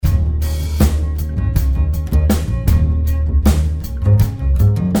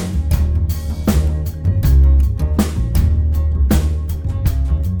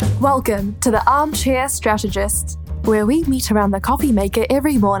Welcome to the Armchair Strategist, where we meet around the coffee maker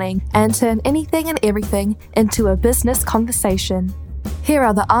every morning and turn anything and everything into a business conversation. Here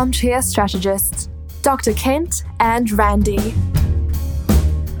are the Armchair Strategists, Dr. Kent and Randy.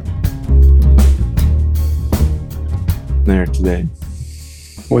 There today.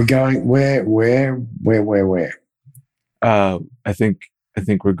 We're going where? I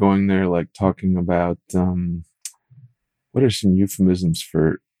think we're going there, like talking about what are some euphemisms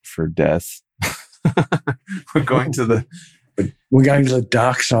for death? We're going to the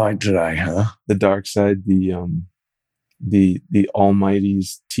dark side today, huh? The dark side, the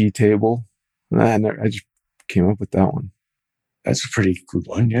Almighty's tea table. I just came up with that one. That's a pretty good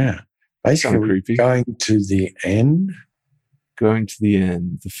one, yeah. Basically, Kind of creepy. Going to the end. Going to the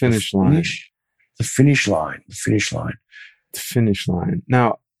end, the finish line. The finish line. The finish line.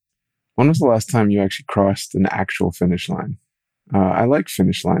 Now, when was the last time you actually crossed an actual finish line? I like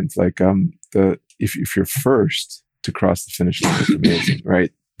finish lines. Like if you're first to cross the finish line, it's amazing, right?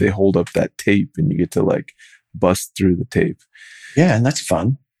 They hold up that tape and you get to like bust through the tape. Yeah, and that's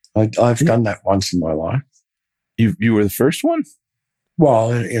fun. I've done that once in my life. You were the first one?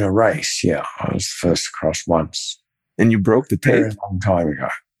 Well, in a race, yeah. I was the first to cross once. And you broke the tape? A very long time ago.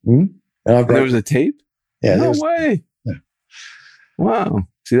 And there was a tape? Yeah. No way. Yeah. Wow.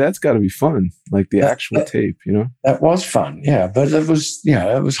 See, that's got to be fun. Like the actual tape, you know? That was fun, yeah. But it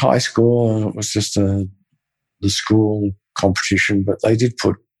was high school and it was just the school competition. But they did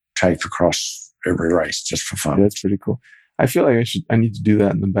put tape across every race just for fun. Yeah, that's pretty cool. I feel like I need to do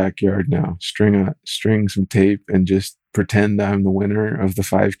that in the backyard now. String some tape and just pretend I'm the winner of the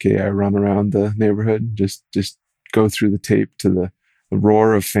 5K I run around the neighborhood. Just go through the tape to the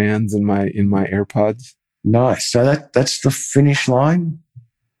roar of fans in my AirPods. Nice. So that's the finish line,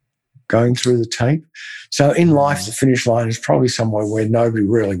 going through the tape. So in life, the finish line is probably somewhere where nobody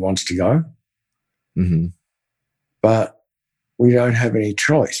really wants to go. Mm-hmm. But we don't have any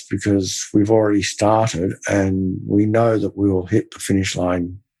choice because we've already started and we know that we will hit the finish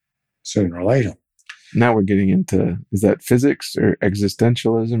line sooner or later. Now we're getting into, is that physics or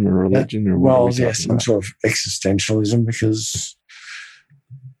existentialism or religion or what? Well, yes, some sort of existentialism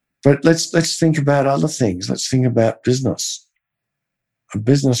but let's think about other things. Let's think about business. A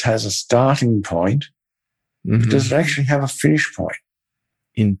business has a starting point, but does it actually have a finish point?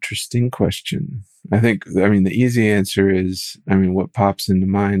 Interesting question. The easy answer is, what pops into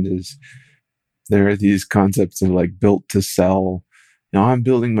mind is there are these concepts of like built to sell. I'm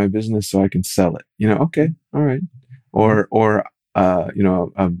building my business so I can sell it. Okay, all right. Or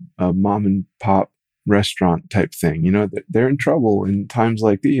a mom and pop restaurant type thing. They're in trouble in times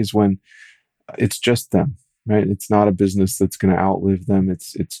like these when it's just them, right? It's not a business that's going to outlive them.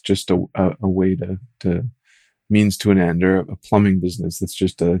 It's just a way to means to an end, or a plumbing business that's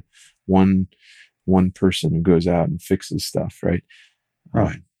just a one person who goes out and fixes stuff, right?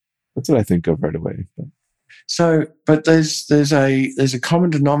 Right. That's what I think of right away. But there's a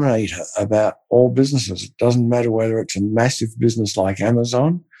common denominator about all businesses. It doesn't matter whether it's a massive business like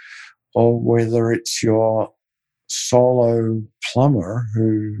Amazon or whether it's your solo plumber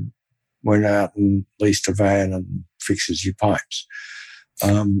who went out and leased a van and fixes your pipes. I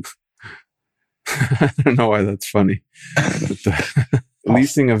don't know why that's funny.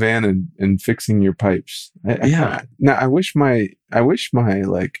 Leasing a van and fixing your pipes. Now I wish my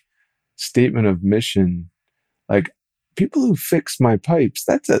like statement of mission, like people who fix my pipes,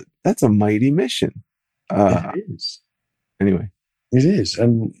 that's a mighty mission. It is. Anyway. It is.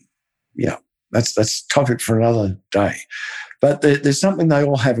 And yeah, that's topic for another day. But there's something they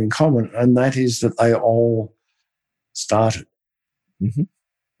all have in common, and that is that they all started. Mm-hmm.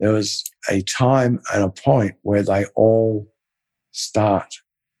 There was a time and a point where they all start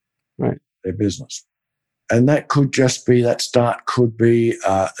their business. And that start could be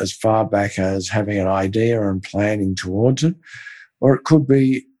as far back as having an idea and planning towards it, or it could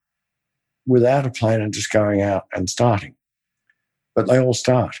be without a plan and just going out and starting. But they all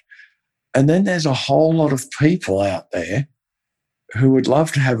start. And then there's a whole lot of people out there who would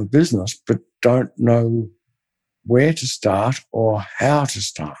love to have a business but don't know where to start or how to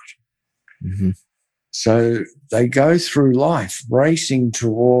start. Mm-hmm. So they go through life racing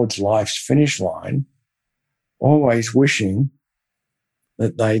towards life's finish line, always wishing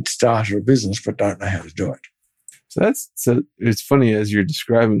that they'd started a business but don't know how to do it. So it's funny, as you're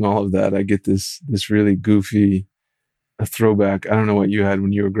describing all of that, I get this really goofy throwback. I don't know what you had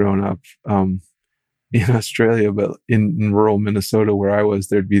when you were growing up in Australia, but in rural Minnesota where I was,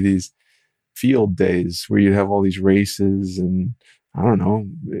 there'd be these field days where you'd have all these races, and I don't know,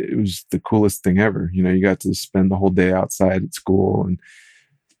 it was the coolest thing ever. You got to spend the whole day outside at school, and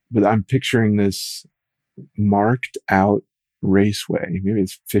but I'm picturing this marked out raceway. Maybe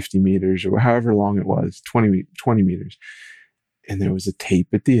it's 50 meters or however long it was, 20 meters. And there was a tape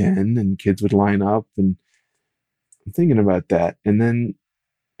at the end and kids would line up, and I'm thinking about that. And then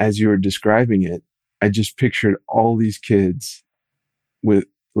as you were describing it, I just pictured all these kids with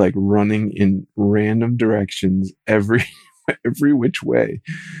like running in random directions every which way,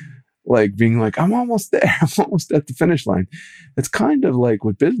 like being like, I'm almost there. I'm almost at the finish line. It's kind of like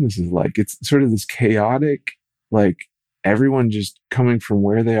what business is like. It's sort of this chaotic, like everyone just coming from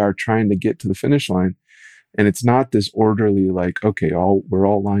where they are trying to get to the finish line. And it's not this orderly, like, okay, we're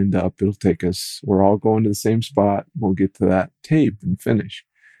all lined up. It'll take us, we're all going to the same spot. We'll get to that tape and finish.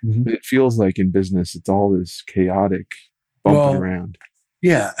 Mm-hmm. But it feels like in business, it's all this chaotic bumping around.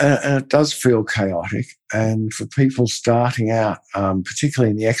 Yeah, and it does feel chaotic. And for people starting out,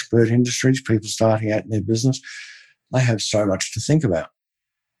 particularly in the expert industries, people starting out in their business, they have so much to think about.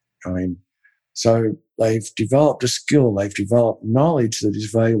 I mean, so they've developed a skill, they've developed knowledge that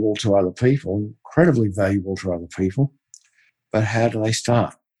is valuable to other people, incredibly valuable to other people. But how do they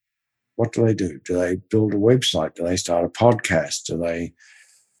start? What do? Do they build a website? Do they start a podcast? Do they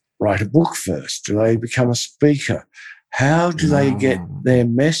write a book first? Do they become a speaker? How do they get their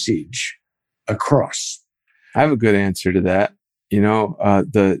message across? I have a good answer to that. You know,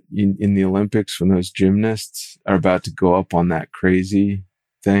 in the Olympics, when those gymnasts are about to go up on that crazy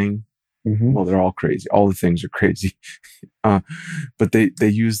thing, mm-hmm. Well, they're all crazy. All the things are crazy. But they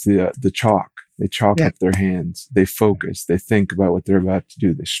use the chalk. They chalk up their hands. They focus. They think about what they're about to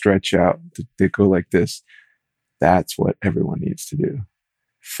do. They stretch out. They go like this. That's what everyone needs to do.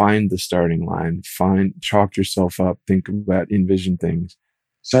 Find the starting line, chalk yourself up, think about, envision things.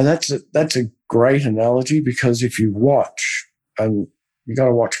 So that's a great analogy, because if you watch, and you got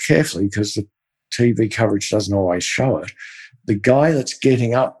to watch carefully because the TV coverage doesn't always show it, the guy that's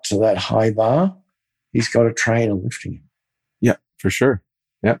getting up to that high bar, he's got a trainer lifting him. Yeah, for sure.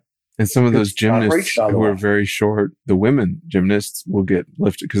 Yeah. And some of those gymnasts who are very short, the women gymnasts will get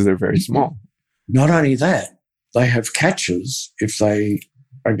lifted because they're very small. Not only that, they have catchers. If they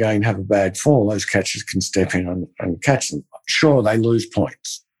are going to have a bad fall, those catchers can step in and catch them. Sure, they lose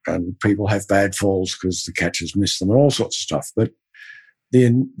points and people have bad falls because the catchers miss them and all sorts of stuff. But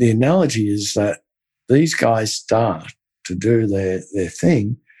the analogy is that these guys start to do their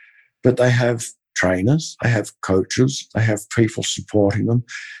thing, but they have trainers, they have coaches, they have people supporting them.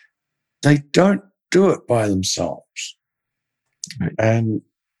 They don't do it by themselves. Right. And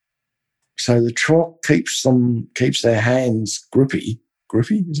so the chalk keeps their hands grippy.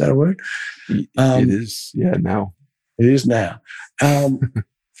 Grippy, is that a word? It is, yeah, now. It is now.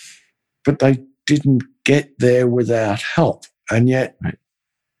 But they didn't get there without help. And yet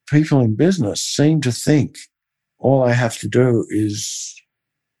people in business seem to think all I have to do is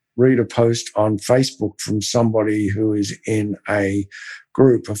read a post on Facebook from somebody who is in a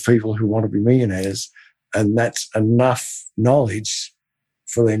group of people who want to be millionaires, and that's enough knowledge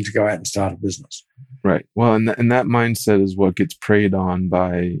for them to go out and start a business. Right. Well, and that mindset is what gets preyed on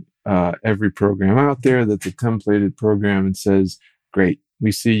by every program out there that's a templated program and says, great,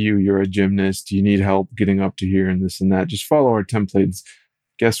 we see you, you're a gymnast, you need help getting up to here and this and that. Just follow our templates.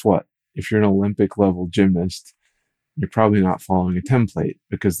 Guess what? If you're an Olympic level gymnast, you're probably not following a template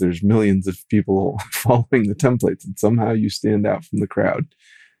because there's millions of people following the templates and somehow you stand out from the crowd.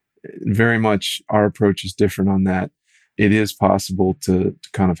 Very much our approach is different on that. It is possible to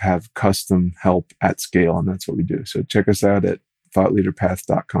kind of have custom help at scale, and that's what we do. So check us out at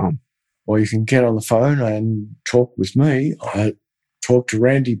thoughtleaderpath.com. Or you can get on the phone and talk with me at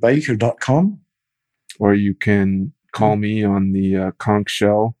talktorandybaker.com. Or you can call me on the conch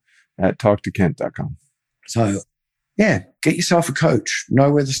shell at talktokent.com. So, yeah, get yourself a coach.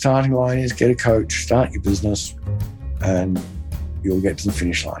 Know where the starting line is, get a coach, start your business, and you'll get to the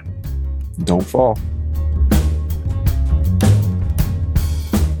finish line. Don't fall.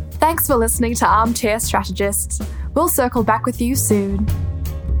 Thanks for listening to Armchair Strategists. We'll circle back with you soon.